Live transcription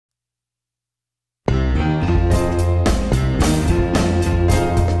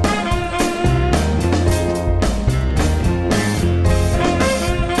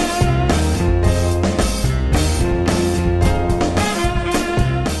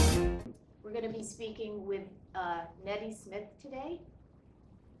be speaking with Neddy Smith today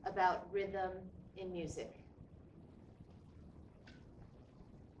about rhythm in music.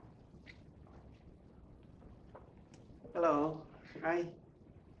 Hello. I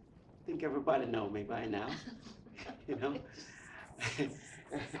think everybody know me by now. You know,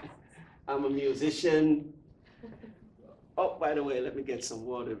 I'm a musician. Oh, by the way, let me get some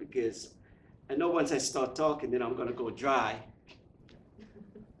water because I know once I start talking, then I'm gonna go dry.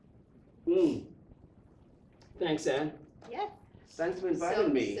 Thanks, Ann. Yes. Thanks for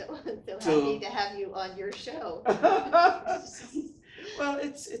inviting me. So happy to have you on your show. Well,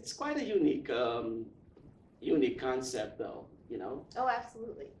 it's quite a unique concept, though. You know. Oh,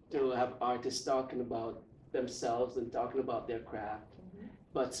 absolutely. To have artists talking about themselves and talking about their craft,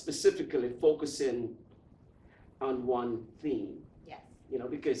 but specifically focusing on one theme. Yes. You know,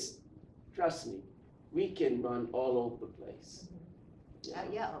 because trust me, we can run all over the place.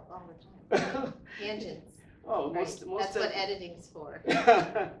 Yeah, all the time. Tangents. Oh, right? most That's what editing's for.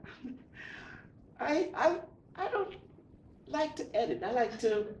 I don't like to edit. I like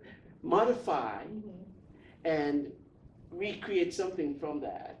to modify and recreate something from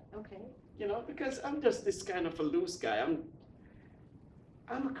that. Okay. You know, because I'm just this kind of a loose guy.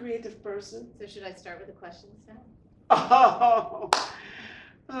 I'm a creative person. So should I start with the questions now? Oh,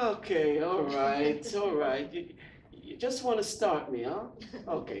 okay, all right, all right. You just want to start me, huh?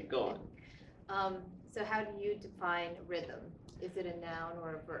 Okay, go on. So how do you define rhythm? Is it a noun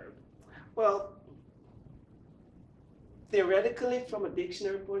or a verb? Well, theoretically, from a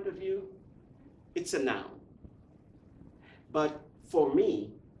dictionary point of view, it's a noun. But for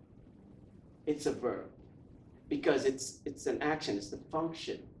me, it's a verb because it's an action, it's the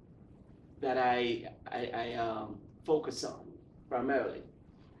function that I focus on primarily.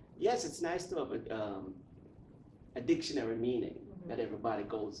 Yes, it's nice to have a dictionary meaning that everybody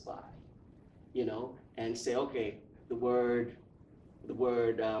goes by, you know, and say, okay, the word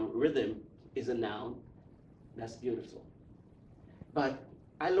rhythm is a noun. That's beautiful. But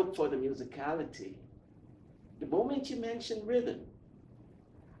I look for the musicality. The moment you mention rhythm,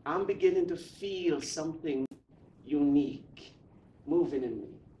 I'm beginning to feel something unique moving in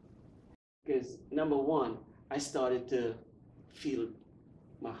me. Because number one, I started to feel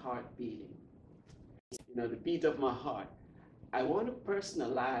my heart beating. You know, the beat of my heart. I want to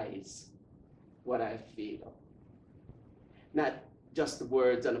personalize what I feel. Not just the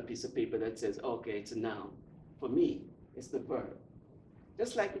words on a piece of paper that says, okay, it's a noun. For me, it's the verb.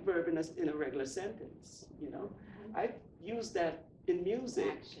 Just like the verb in a regular sentence, you know. I use that in music.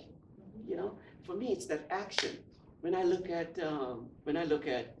 Action. You know, for me, it's that action. When I look at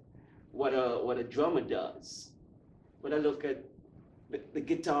what a drummer does, when I look at the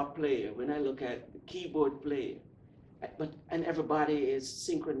guitar player, when I look at the keyboard player, and everybody is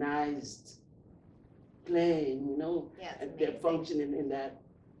synchronized playing, you know, and they're functioning in that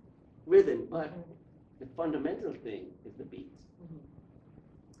rhythm. But the fundamental thing is the beat.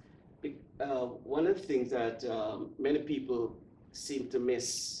 One of the things that many people seem to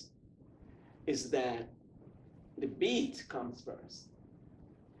miss is that the beat comes first.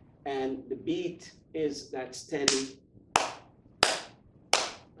 And the beat is that steady,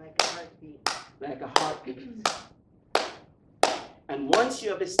 like a heartbeat. Like a heartbeat. And once you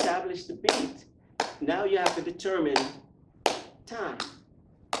have established the beat, now you have to determine time.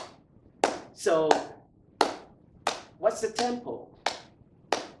 So, what's the tempo?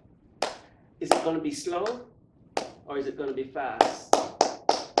 Is it going to be slow or is it going to be fast?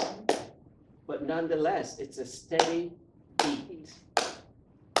 But nonetheless, it's a steady beat.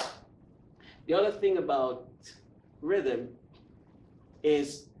 The other thing about rhythm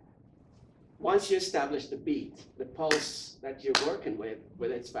is once you establish the beat, the pulse that you're working with,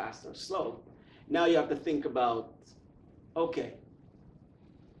 whether it's fast or slow, now you have to think about, okay,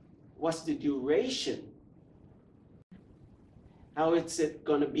 what's the duration? How is it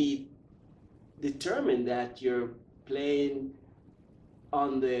going to be determined that you're playing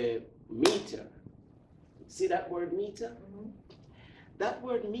on the meter? See that word meter? That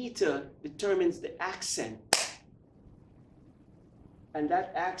word meter determines the accent. And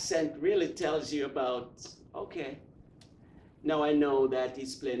that accent really tells you about, okay, now I know that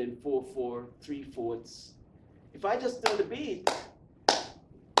he's playing in 4/4, 3/4. If I just do the beat,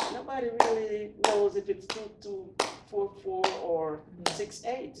 nobody really knows if it's 2/2, 4/4, or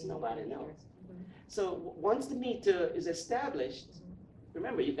 6/8. Nobody knows. So once the meter is established,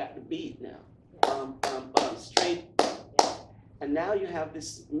 remember you got the beat now, straight. And now you have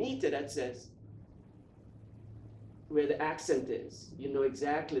this meter that says where the accent is. You know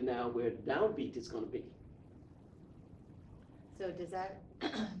exactly now where the downbeat is going to be. So does that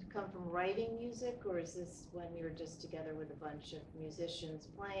come from writing music, or is this when you're just together with a bunch of musicians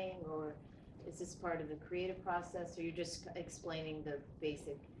playing, or is this part of the creative process, or you're just explaining the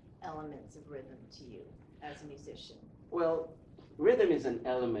basic elements of rhythm to you as a musician? Well, rhythm is an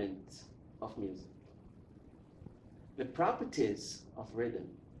element of music. The properties of rhythm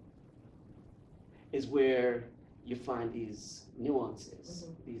is where you find these nuances,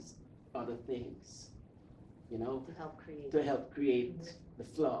 these other things, you know, To help create. to help create the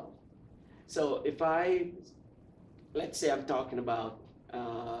flow. So if let's say I'm talking about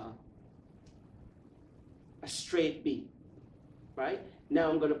a straight beat, right? Now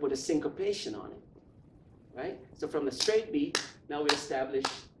I'm going to put a syncopation on it, right? So from the straight beat, now we establish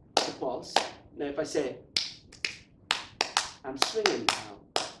the pulse. Now if I say, I'm swinging now,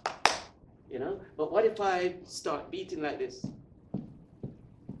 you know? But what if I start beating like this?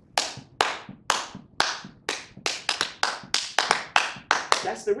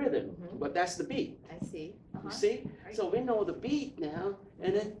 That's the rhythm, but that's the beat. I see. You see? Right. So we know the beat now,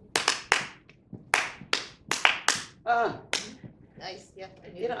 and then, Nice, yeah.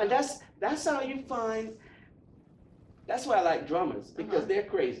 you know, and that's how you find, that's why I like drummers, because they're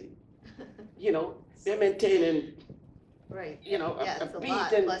crazy. You know, they're maintaining, Right. you know, Yeah, a it's a beat,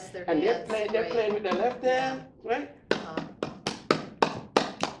 lot, and plus their they're hands, playing right. with their left hand, right?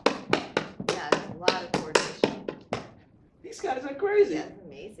 Yeah, it's a lot of coordination. These guys are crazy. Yeah, it's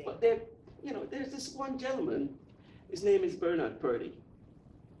amazing. But they're, you know, there's this one gentleman, his name is Bernard Purdy.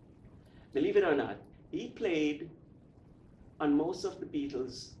 Believe it or not, he played on most of the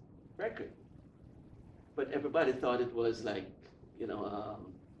Beatles' record. But everybody thought it was like, you know,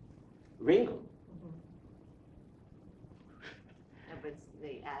 Ringo. But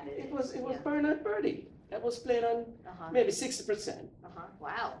they added It was yeah. Bernard Purdy that was played on maybe 60%,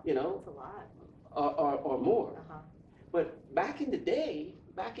 Wow, you know, that's a lot. or more. But back in the day,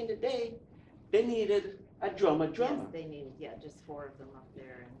 they needed a drummer. Yes, they needed, just 4 of them up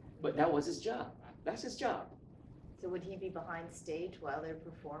there. But that was his job. That's his job. So would he be behind stage while they're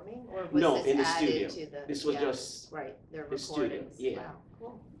performing, or was No, this in the added studio. to the? This was just right, their the studio. recordings. Yeah. Wow,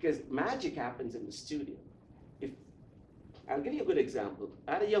 cool. Because magic happens in the studio. I'll give you a good example.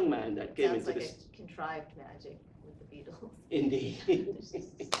 I had a young man that came Sounds into like this. a contrived magic with the Beatles. Indeed.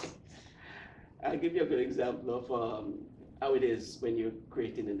 I'll give you a good example of how it is when you're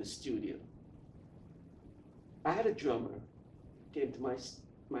creating in the studio. I had a drummer came to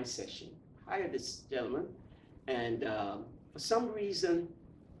my session, hired this gentleman, and for some reason,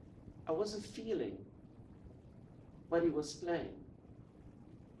 I wasn't feeling what he was playing.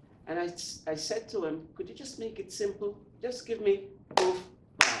 And I said to him, could you just make it simple? Just give me boof,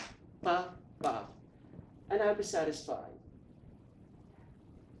 bop, bop, bop, and I'll be satisfied.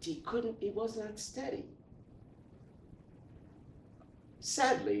 He was not steady.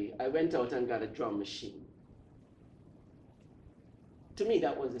 Sadly, I went out and got a drum machine. To me,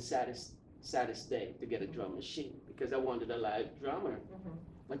 that was the saddest day to get a drum machine, because I wanted a live drummer,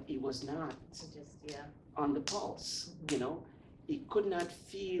 but he was not on the pulse, you know? He could not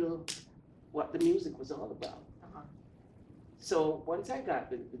feel what the music was all about. So once I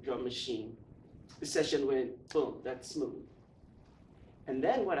got the drum machine, the session went, boom, that's smooth. And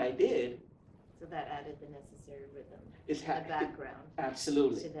then what I did. So that added the necessary rhythm, the background.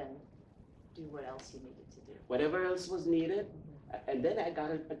 Absolutely. To then do what else you needed to do. Whatever else was needed, and then I got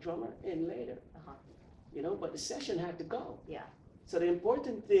a drummer in later. You know, but the session had to go. Yeah. So the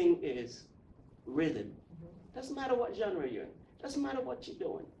important thing is rhythm. Doesn't matter what genre you're in. Doesn't matter what you're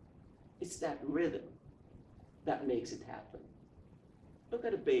doing. It's that rhythm that makes it happen. Look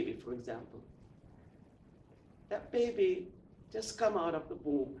at a baby, for example. That baby just come out of the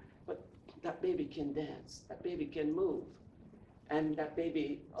womb, but that baby can dance. That baby can move. And that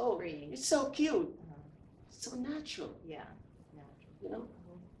baby, it's so cute. So natural. Yeah, natural. You know,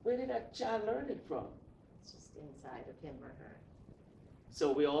 where did that child learn it from? It's just inside of him or her.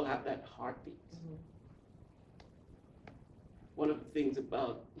 So we all have that heartbeat. One of the things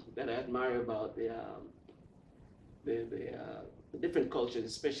that I admire about the different cultures,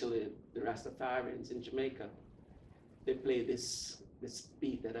 especially the Rastafarians in Jamaica, they play this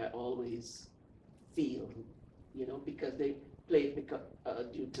beat that I always feel, you know, because they play it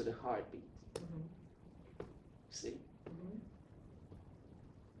due to the heartbeat. See?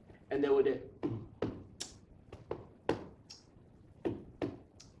 And they would.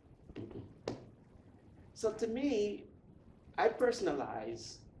 So to me, I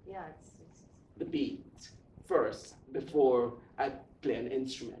personalize the beat first before I play an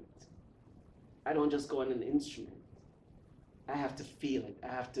instrument. I don't just go on an instrument. I have to feel it. I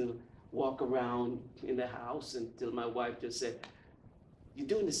have to walk around in the house until my wife just said, you're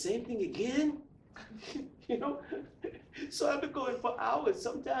doing the same thing again? You know? So I've been going for hours,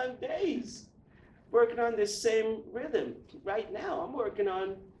 sometimes days, working on this same rhythm. Right now, I'm working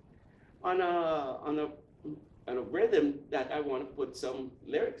on a rhythm that I want to put some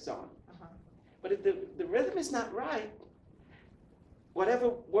lyrics on. But if the rhythm is not right, whatever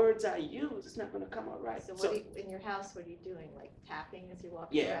words I use, it's not going to come out right. So what in your house, what are you doing? Like tapping as you're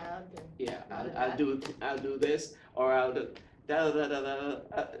walking Yeah. around? And Yeah, How did I'll do this, or I'll do da da da da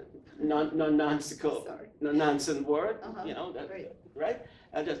da, nonsense word, you know, that, Right. right?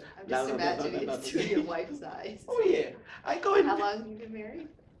 I'll just. I'm just imagining it through your wife's eyes. Oh yeah, I go in. How long have you been married?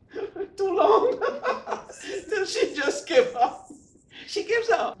 Too long. Till she just gives up. She gives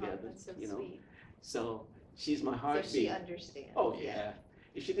up. Oh, Yeah, that's so you know. sweet. So she's my So heartbeat. she understands. Oh yeah.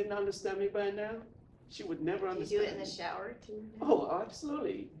 If she didn't understand me by now, she would never Do you understand. do it in me. the shower too? now? Oh,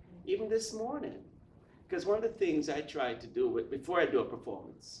 absolutely. Even this morning. Because one of the things I try to do before I do a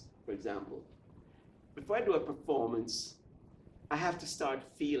performance, for example, before I do a performance, I have to start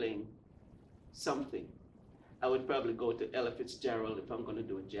feeling something. I would probably go to Ella Fitzgerald if I'm going to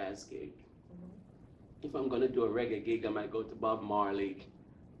do a jazz gig. If I'm going to do a reggae gig, I might go to Bob Marley,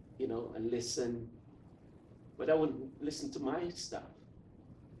 you know, and listen. But I wouldn't listen to my stuff.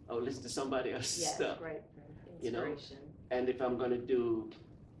 I would listen to somebody else's Yes, stuff. right. You know, Inspiration. And if I'm going to do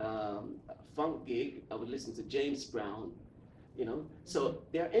a funk gig, I would listen to James Brown, you know. So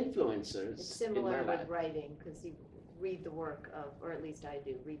they're influencers. It's in similar my with life. writing, because you read the work of, or at least I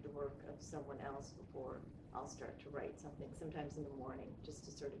do, read the work of someone else before I'll start to write something, sometimes in the morning, just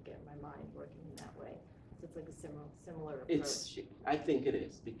to sort of get my mind working in that way. So it's like a similar approach. I think it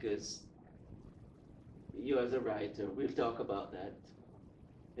is, because you as a writer, we'll talk about that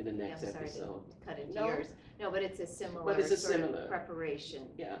in the next I'm sorry episode. to cut into No. yours. No, but it's a similar But it's a sort similar. of preparation.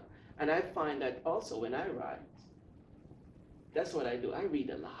 Yeah, and I find that also when I write, that's what I do. I read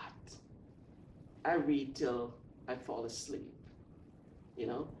a lot. I read till I fall asleep, you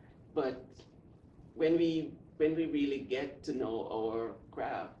know. But when we really get to know our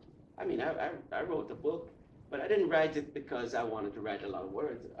craft, I mean, I wrote a book, but I didn't write it because I wanted to write a lot of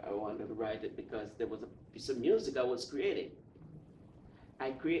words. I wanted to write it because there was a piece of music I was creating.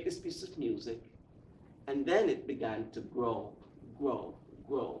 I create this piece of music, and then it began to grow.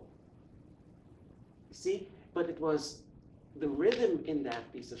 See, but it was the rhythm in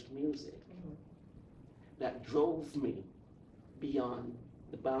that piece of music that drove me beyond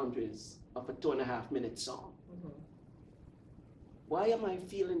the boundaries of a 2.5-minute song. Why am I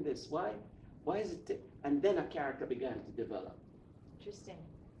feeling this? Why is it? And then a character began to develop. Interesting.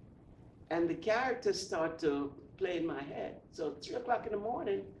 And the characters start to play in my head. So 3 o'clock in the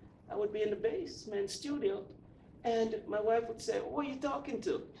morning, I would be in the basement studio, and my wife would say, "Who are you talking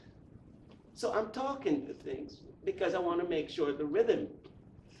to?" So I'm talking to things because I want to make sure the rhythm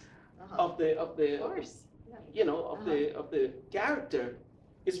of the Of course. Yeah. you know, of the character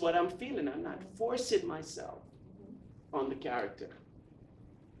is what I'm feeling. I'm not forcing myself on the character.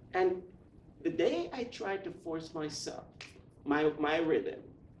 And the day I tried to force myself, my rhythm,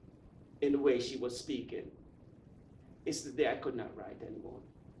 in the way she was speaking, is the day I could not write anymore.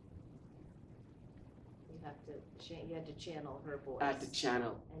 You had to channel her voice. I had to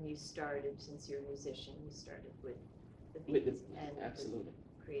channel. And you started, since you're a musician, you started with the With beats and absolutely.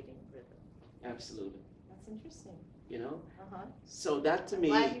 with creating rhythm. Absolutely. That's interesting. You know? Uh-huh. So that to I'm me,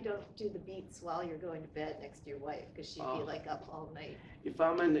 glad you don't do the beats while you're going to bed next to your wife, because she'd be Oh. like up all night. if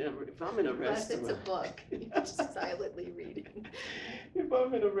I'm in a Unless it's a restaurant, book, you're just silently reading. if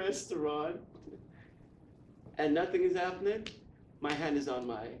I'm in a restaurant and nothing is happening, my hand is on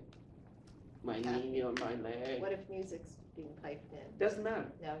my knee or my leg. What if music's being piped in? Doesn't matter.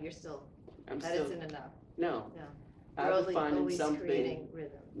 No, you're still, I'm that still isn't enough. no. No. I You're was only finding always something. creating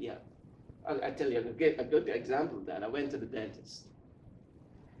rhythm. Yeah, I tell you a good example of that. I went to the dentist,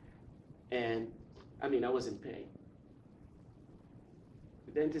 and I mean I was in pain.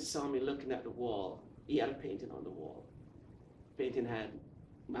 The dentist saw me looking at the wall. He had a painting on the wall. Painting had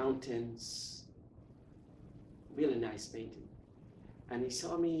mountains, really nice painting, and he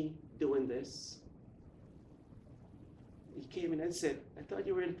saw me doing this. He came in and said, "I thought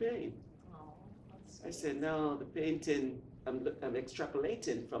you were in pain." Oh, that's I sweet. said, "No, the painting, I'm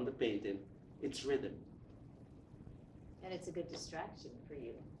extrapolating from the painting. It's rhythm." And it's a good distraction for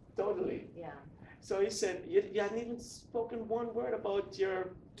you. Totally. Yeah. So he said, you hadn't even spoken one word about your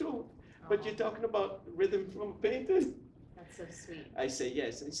tooth, but you're Oh, talking about rhythm from painting? That's so sweet. I say,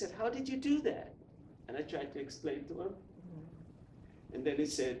 yes. And he said, how did you do that? And I tried to explain to him. And then he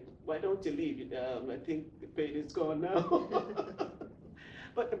said, why don't you leave? I think the pain is gone now.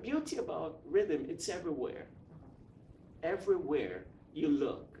 But the beauty about rhythm, it's everywhere. Everywhere. you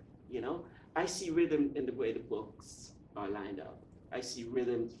look, you know. I see rhythm in the way the books are lined up. I see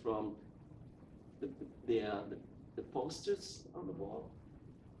rhythms from the posters on the wall.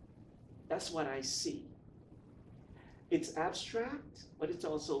 That's what I see. It's abstract, but it's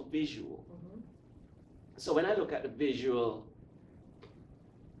also visual. So when I look at the visual,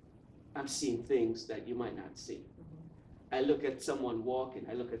 I'm seeing things that you might not see. I look at someone walking,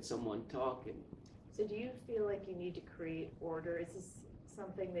 I look at someone talking. So do you feel like you need to create order? Is this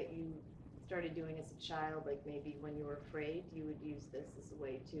something that you started doing as a child, like maybe when you were afraid, you would use this as a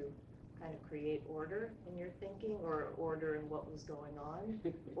way to kind of create order in your thinking, or order in what was going on?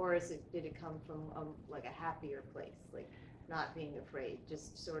 Or did it come from like a happier place, like not being afraid,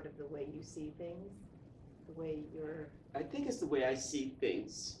 just sort of the way you see things, the way you're... I think it's the way I see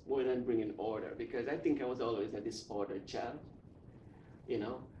things more than bringing order, because I think I was always a disordered child. You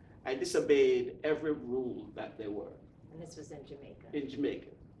know, I disobeyed every rule that there were. And this was in Jamaica? In Jamaica.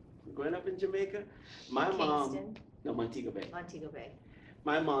 Growing up in Jamaica, my mom... Kingston? No, Montego Bay. Montego Bay.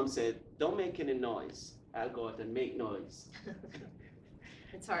 My mom said, don't make any noise. I'll go out and make noise.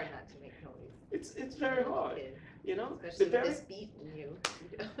 It's hard not to make noise. It's very hard, Kid. you know? Especially The with very- this beat in you.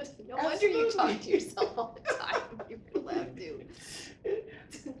 No wonder you talk to yourself all the time. You're allowed to.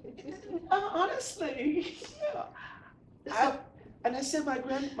 Honestly, yeah. And I said, my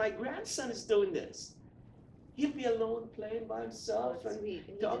grandson is doing this. He'll be alone playing by himself and Sweet.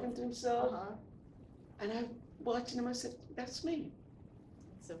 And he talking just- to himself. Uh-huh. And I'm watching him, I said, that's me,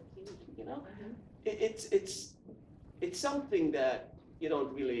 So cute. you know? Mhm. It's something that you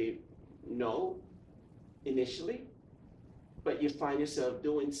don't really know initially, but you find yourself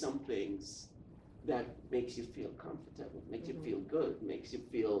doing some things that makes you feel comfortable, makes you feel good, makes you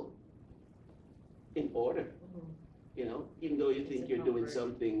feel in order, Mhm. you know, even though you It's think a you're doing comfort.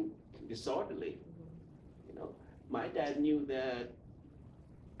 something disorderly, Mhm. you know. My dad knew that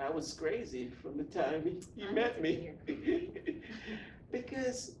I was crazy from the time he I met don't me. think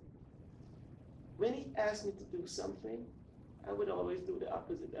Because when he asked me to do something, I would always do the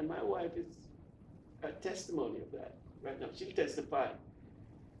opposite. And my wife is a testimony of that right now. She'll testify.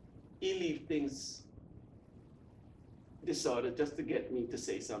 He leave things disordered just to get me to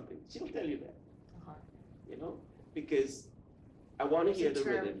say something. She'll tell you that, Uh-huh. you know, because I want to There's hear a the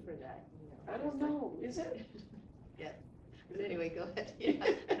term rhythm. for that, you know. I don't It's like- know, is it? Yeah. But anyway, go ahead. Yeah,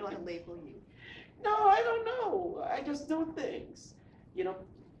 I don't want to label you. No, I don't know. I just do things, you know. And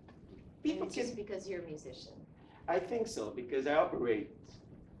People it's can, just because you're a musician. I think so, because I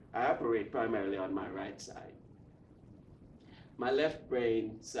operate primarily on my right side. My left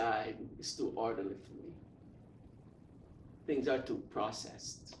brain side is too orderly for me. Things are too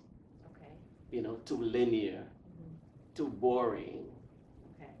processed, Okay. you know, too linear, too boring,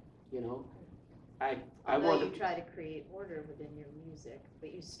 Okay. you know. I Although want you to, try to create order within your music,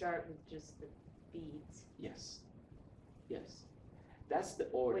 but you start with just the beat, yes, yes. That's the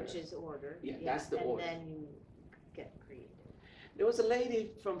order. which is order. Yeah, that's the order. And then you get creative. There was a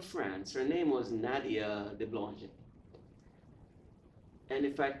lady from France, her name was Nadia de Blanche. And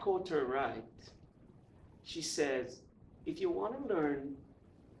if I quote her right, she says, if you want to learn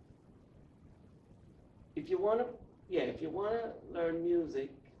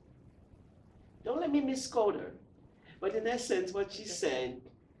music, don't let me misquote her. But in essence, what she's saying,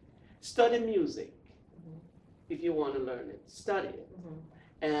 study music. Mhm. If you want to learn it, study it. Mhm.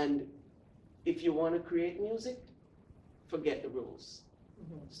 And if you want to create music, forget the rules.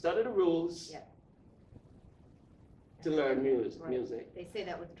 Mhm. Study the rules Yeah. to learn Right. music. They say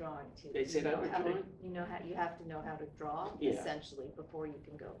that with drawing too. They say You that know with how to- drawing? You know how, you have to know how to draw Yeah. essentially before you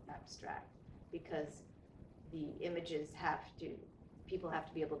can go abstract. Because the images people have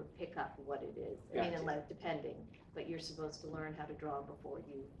to be able to pick up what it is. I mean, Gotcha. unless, depending, but you're supposed to learn how to draw before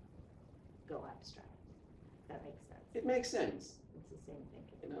you go abstract. That makes sense. It makes sense. It's the same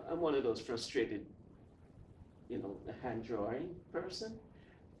thinking. You know, I'm one of those frustrated, you know, hand drawing person,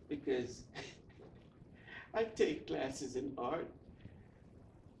 because I take classes in art,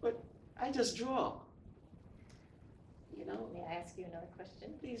 but I just draw. You know, May I ask you another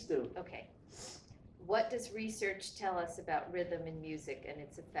question? please do. Okay. What does research tell us about rhythm in music and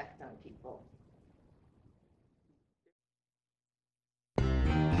its effect on people?